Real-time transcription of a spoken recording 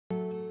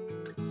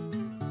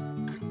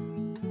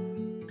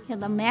Yeah,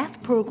 the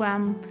math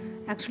program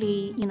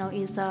actually,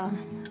 is a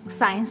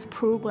science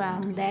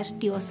program that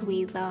deals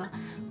with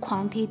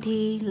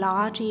quantity,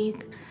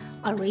 logic,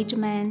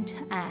 arrangement,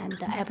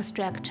 and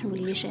abstract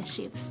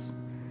relationships.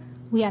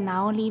 We are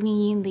now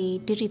living in the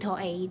digital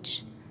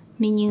age,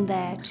 meaning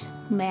that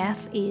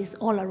math is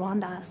all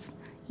around us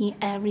in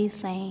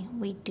everything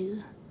we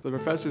do. The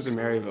professors in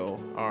Maryville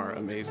are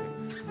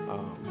amazing.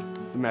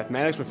 The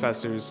mathematics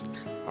professors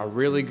are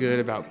really good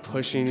about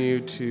pushing you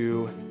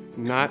to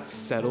not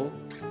settle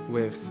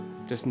with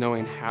just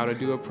knowing how to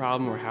do a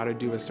problem or how to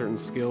do a certain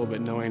skill,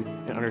 but knowing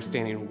and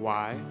understanding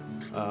why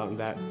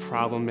that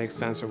problem makes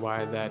sense or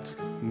why that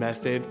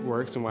method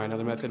works and why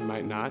another method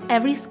might not.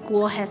 Every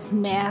school has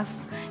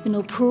math,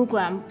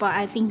 program, but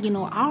I think,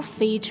 our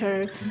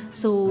feature,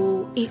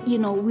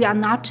 we are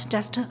not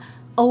just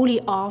only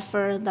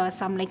offer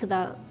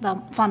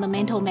the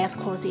fundamental math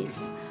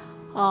courses.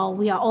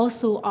 We are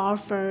also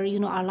offer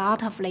a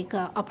lot of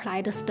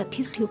applied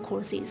statistical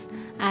courses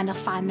and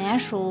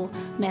financial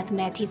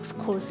mathematics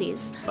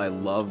courses. I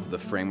love the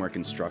framework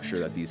and structure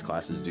that these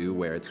classes do,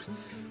 where it's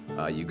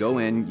you go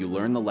in, you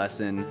learn the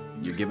lesson,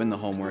 you're given the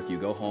homework, you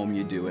go home,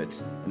 you do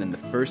it, and then the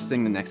first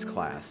thing the next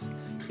class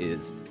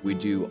is we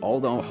do all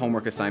the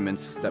homework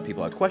assignments that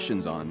people have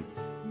questions on,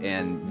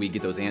 and we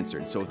get those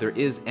answered. So if there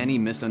is any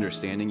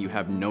misunderstanding, you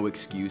have no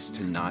excuse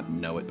to not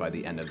know it by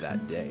the end of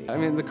that day. I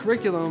mean, the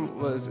curriculum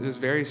was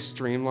very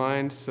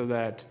streamlined so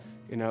that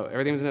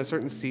everything was in a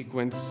certain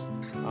sequence.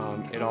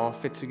 It all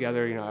fit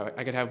together.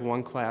 I could have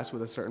one class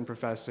with a certain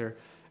professor,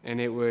 and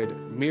it would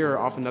mirror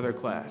off another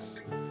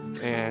class.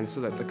 And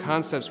so that the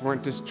concepts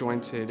weren't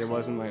disjointed. It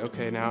wasn't like,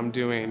 okay, now I'm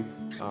doing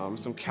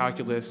some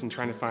calculus and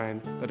trying to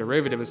find the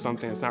derivative of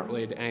something that's not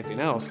related to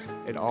anything else.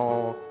 It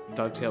all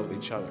dovetailed with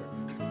each other.